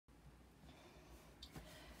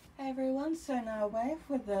Hey everyone, so now Wave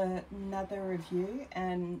with another review,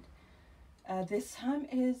 and this time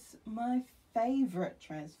is my favourite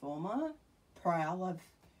Transformer, Prowl. I've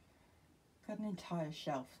got an entire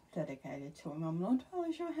shelf dedicated to him. I'm not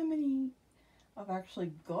entirely sure how many I've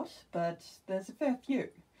actually got, but there's a fair few.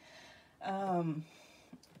 And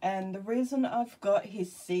the reason I've got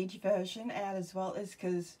his Siege version out as well is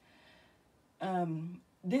because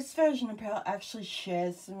this version of Prowl actually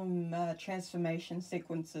shares some transformation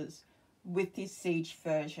sequences with his Siege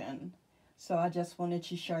version, so I just wanted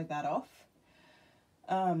to show that off.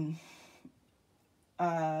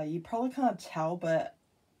 You probably can't tell, but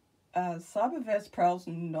Cyberverse Prowl's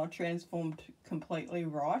not transformed completely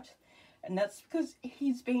right, and that's because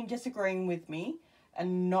he's been disagreeing with me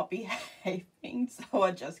and not behaving, so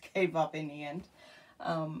I just gave up in the end.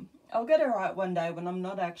 I'll get it right one day when I'm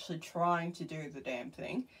not actually trying to do the damn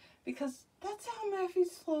thing, because that's how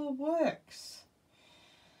Murphy's Law works.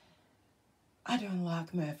 I don't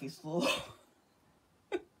like Murphy's Law.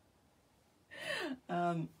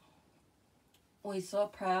 We saw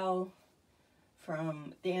Prowl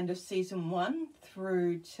from the end of season 1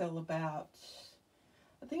 through till about,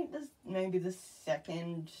 I think this maybe the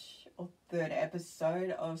second or third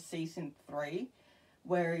episode of season 3,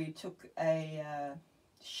 where he took a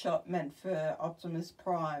shot meant for Optimus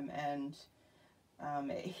Prime, and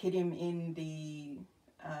it hit him in the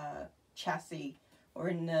chassis, or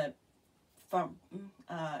in the front,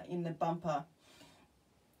 in the bumper,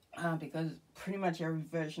 because pretty much every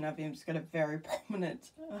version of him's got a very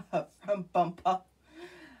prominent front bumper,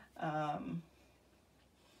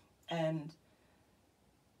 and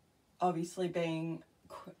obviously being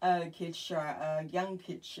a kids show, a young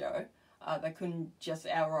kids show, they couldn't just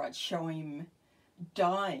outright show him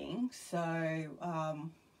dying, so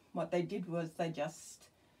what they did was they just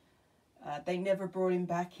they never brought him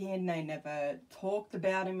back in. They never talked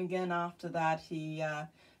about him again after that. He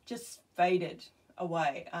just faded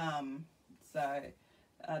away. So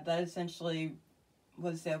that essentially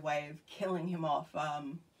was their way of killing him off.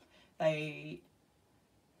 They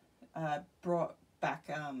brought back,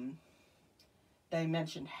 they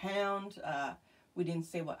mentioned Hound. We didn't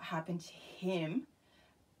see what happened to him,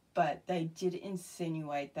 but they did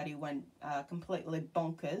insinuate that he went completely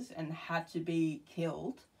bonkers and had to be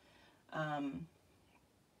killed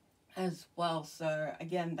as well. So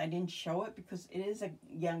again, they didn't show it because it is a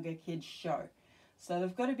younger kids show, so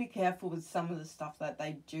they've got to be careful with some of the stuff that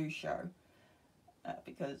they do show,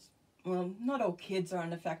 because, well, not all kids are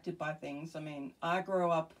unaffected by things. I mean, I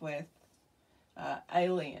grew up with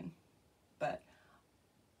Alien, but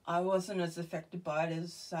I wasn't as affected by it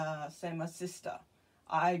as, say, my sister.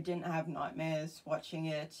 I didn't have nightmares watching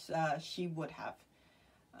it. She would have.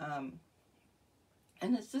 And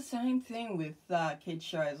it's the same thing with kids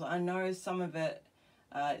shows. I know some of it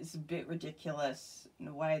is a bit ridiculous in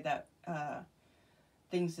the way that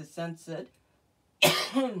things are censored.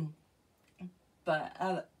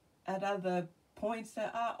 But at other points,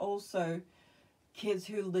 there are also kids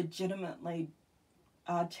who legitimately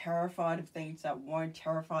are terrified of things that won't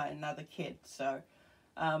terrify another kid. So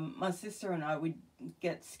my sister and I would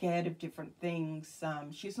get scared of different things.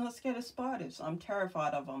 She's not scared of spiders. I'm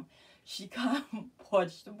terrified of them. She can't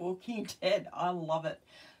watch The Walking Dead. I love it.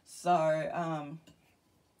 So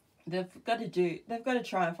they've got to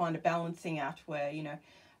try and find a balancing act where, you know,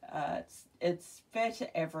 it's fair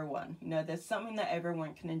to everyone. You know, there's something that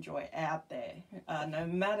everyone can enjoy out there, no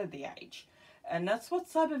matter the age. And that's what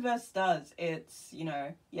Cyberverse does. It's, you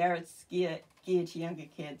know, yeah, it's geared to younger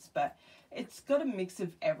kids, but it's got a mix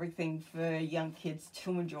of everything for young kids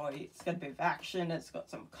to enjoy. It's got a bit of action, it's got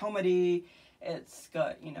some comedy, it's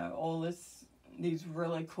got, you know, all these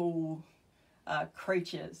really cool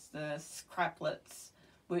creatures, the scraplets,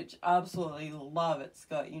 which I absolutely love. It's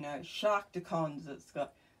got, you know, sharkdicons, it's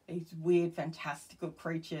got these weird fantastical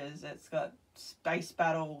creatures, it's got space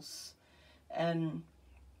battles, and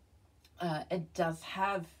it does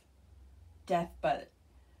have death, but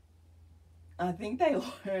I think they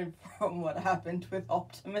learned from what happened with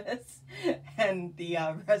Optimus and the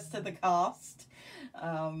rest of the cast,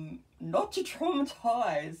 not to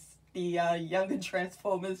traumatize the younger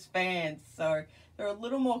Transformers fans, so they're a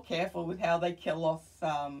little more careful with how they kill off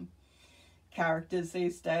characters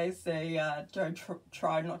these days. They don't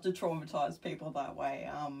try not to traumatize people that way,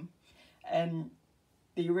 and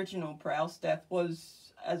the original Prowl's death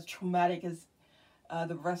was as traumatic as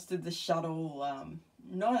the rest of the shuttle,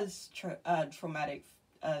 not as traumatic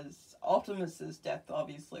as Optimus's death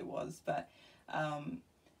obviously was, but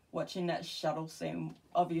watching that shuttle scene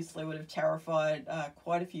obviously would have terrified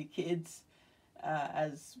quite a few kids,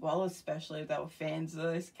 as well, especially if they were fans of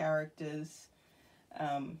those characters.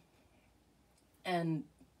 And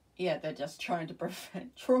yeah, they're just trying to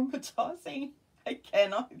prevent traumatizing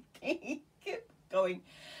again, I think. Going,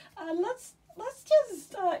 let's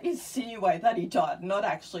just insinuate that he died, not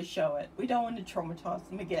actually show it. We don't want to traumatize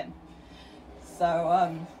him again.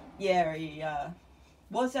 So yeah, he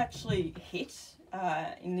was actually hit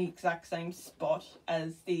in the exact same spot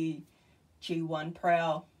as the G1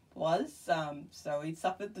 Prowl was. So he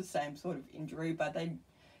suffered the same sort of injury, but they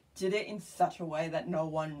did it in such a way that no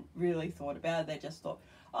one really thought about it. They just thought,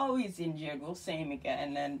 oh, he's injured, we'll see him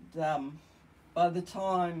again. And by the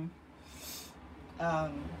time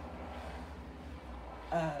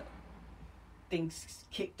things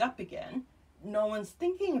kicked up again, no one's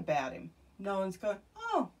thinking about him. No one's going,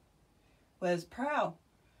 oh, where's Prowl?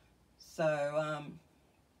 So,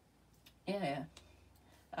 yeah.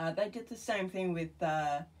 They did the same thing with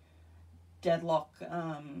Deadlock.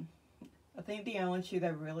 I think the only two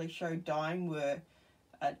they really showed dying were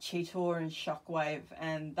Cheetor and Shockwave,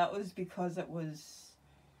 and that was because it was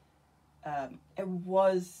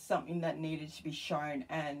something that needed to be shown,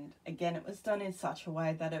 and again, it was done in such a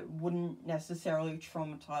way that it wouldn't necessarily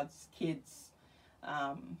traumatize kids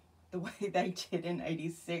the way they did in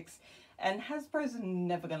 '86, and Hasbro's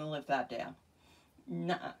never going to live that down.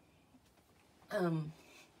 Nah.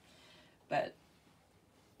 But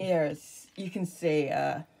yeah, as you can see,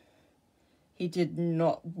 he did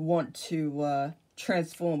not want to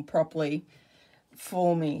transform properly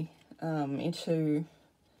for me into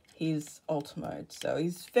his alt mode, so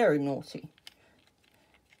he's very naughty.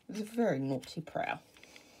 He's a very naughty Prowl.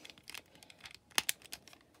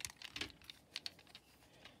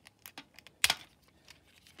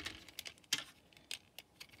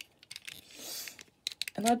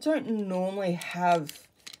 And I don't normally have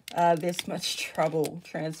this much trouble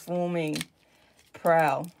transforming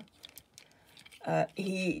Prowl.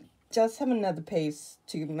 He does have another piece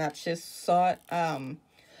to match this site. I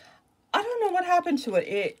don't know what happened to it.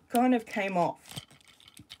 It kind of came off,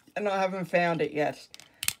 and I haven't found it yet.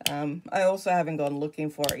 I also haven't gone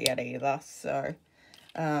looking for it yet either, so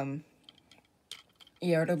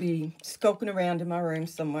yeah, it'll be skulking around in my room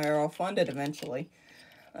somewhere. I'll find it eventually.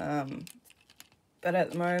 But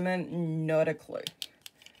at the moment, not a clue.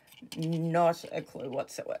 Not a clue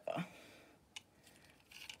whatsoever.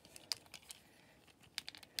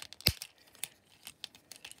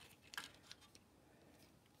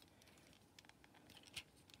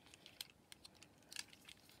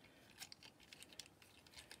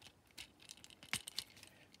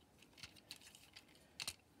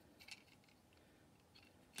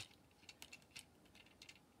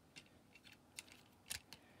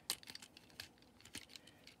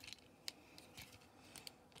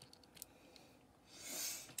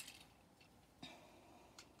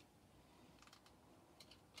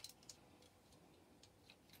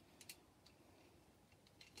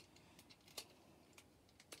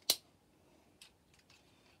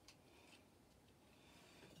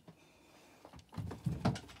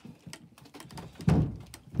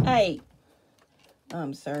 Hey!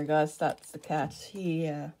 I'm sorry guys, that's the cat.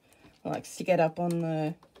 He likes to get up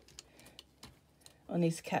on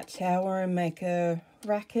his cat tower and make a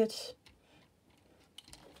racket.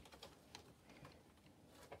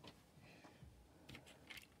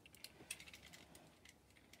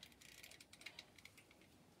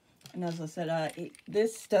 And as I said,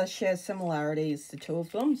 this does share similarities, the two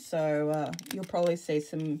of them, so you'll probably see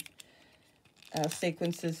some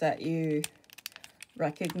sequences that you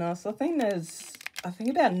recognize. I think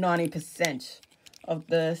about 90% of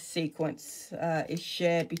the sequence is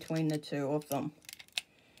shared between the two of them.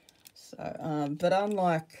 So, but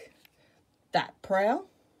unlike that Prowl,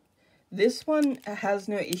 this one has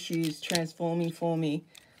no issues transforming for me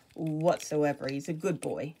whatsoever. He's a good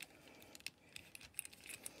boy.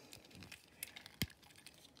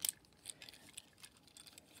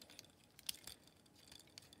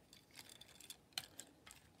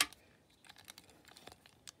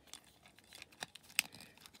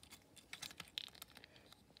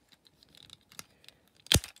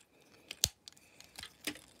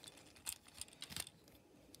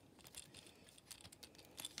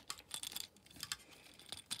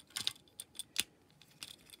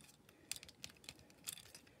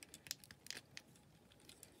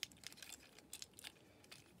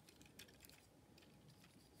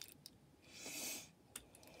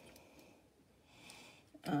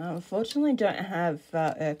 Unfortunately, don't have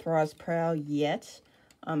Earthrise Prowl yet.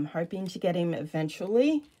 I'm hoping to get him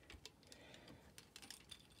eventually.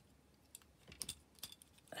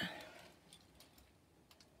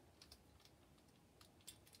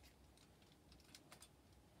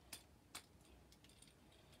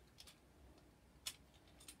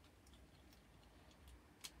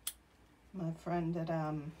 my friend at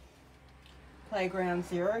Playground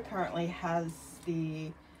Zero currently has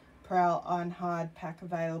the Prowl Ironhide pack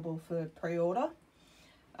available for pre-order.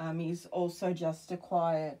 He's also just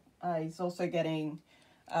acquired, he's also getting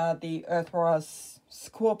the Earthrise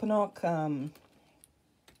Scorponok,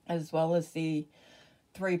 as well as the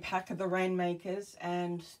 3-pack of the Rainmakers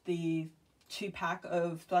and the 2-pack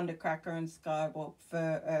of Thundercracker and Skywalk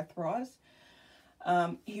for Earthrise.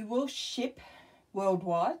 He will ship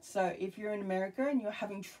worldwide, so if you're in America and you're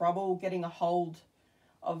having trouble getting a hold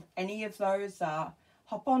of any of those,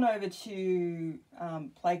 hop on over to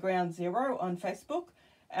Playground Zero on Facebook,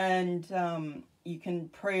 and you can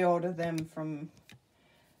pre-order them from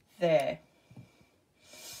there.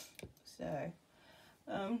 So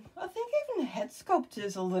I think even the head sculpt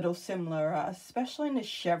is a little similar, especially in the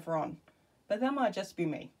chevron, but that might just be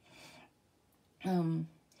me.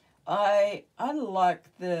 I like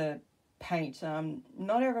the paint.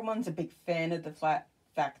 Not everyone's a big fan of the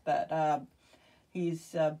fact that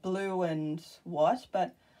he's blue and white,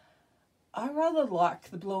 but I rather like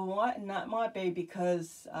the blue and white, and that might be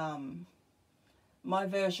because my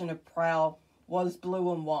version of Prowl was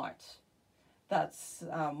blue and white. That's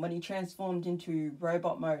when he transformed into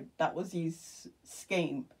robot mode, that was his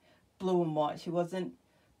scheme, blue and white. He wasn't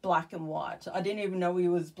black and white. I didn't even know he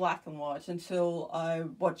was black and white until I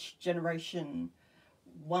watched Generation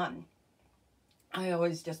 1. I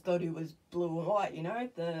always just thought he was blue and white, you know,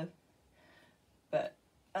 but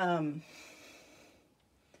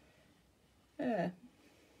yeah.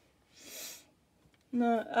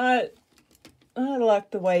 No, I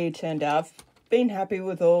like the way he turned out. I've been happy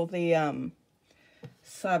with all the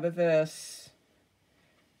Cyberverse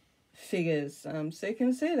figures. So you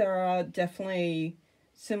can see there are definitely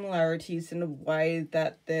similarities in the way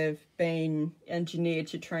that they've been engineered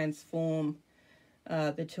to transform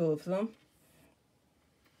the two of them.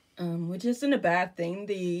 Which isn't a bad thing.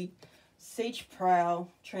 The Siege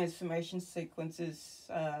Prowl transformation sequence is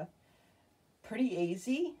pretty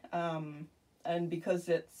easy, and because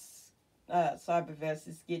it's Cyberverse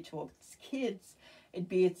is geared towards kids, it'd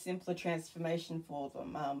be a simpler transformation for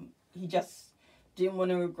them. He just didn't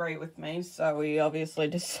want to agree with me, so we obviously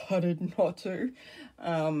decided not to.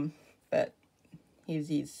 But here's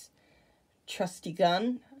his trusty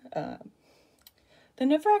gun. They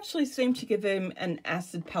never actually seem to give him an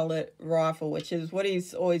acid pellet rifle, which is what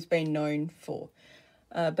he's always been known for.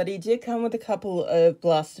 But he did come with a couple of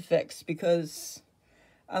blast effects because,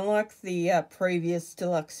 unlike the previous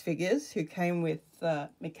Deluxe figures who came with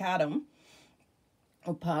Macadam,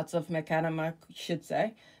 or parts of Macadam I should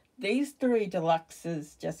say, these 3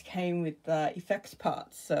 Deluxes just came with effects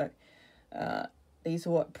parts. So these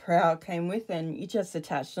are what Prowl came with, and you just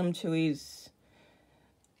attach them to his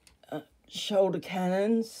shoulder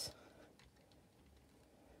cannons.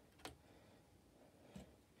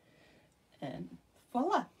 And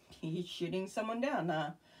voila, he's shooting someone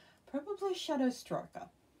down. Probably Shadow Striker.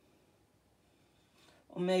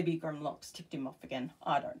 Or maybe Grimlock's tipped him off again.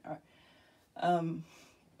 I don't know.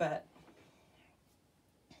 But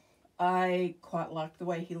I quite like the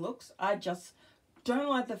way he looks. I just don't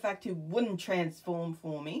like the fact he wouldn't transform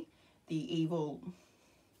for me. The evil...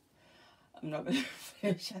 I'm not going to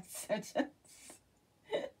finish that sentence.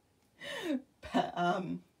 But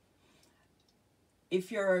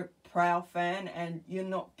if you're a Prowl fan and you're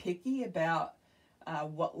not picky about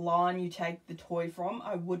what line you take the toy from,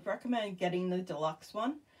 I would recommend getting the Deluxe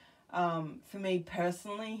one. For me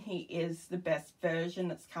personally, he is the best version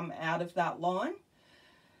that's come out of that line.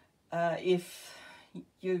 If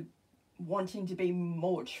you're wanting to be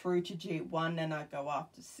more true to G1, then I go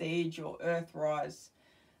after Siege or Earthrise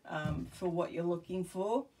for what you're looking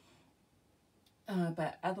for.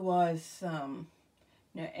 But otherwise, you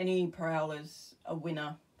know, any Prowl is a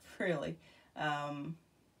winner, really. But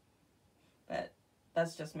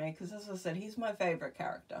that's just me, because as I said, he's my favourite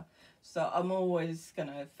character. So I'm always going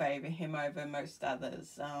to favour him over most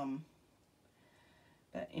others.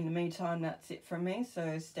 But in the meantime, that's it from me.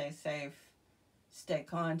 So stay safe, stay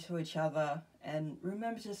kind to each other, and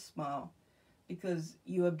remember to smile. Because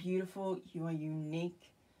you are beautiful, you are unique,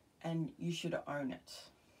 and you should own it.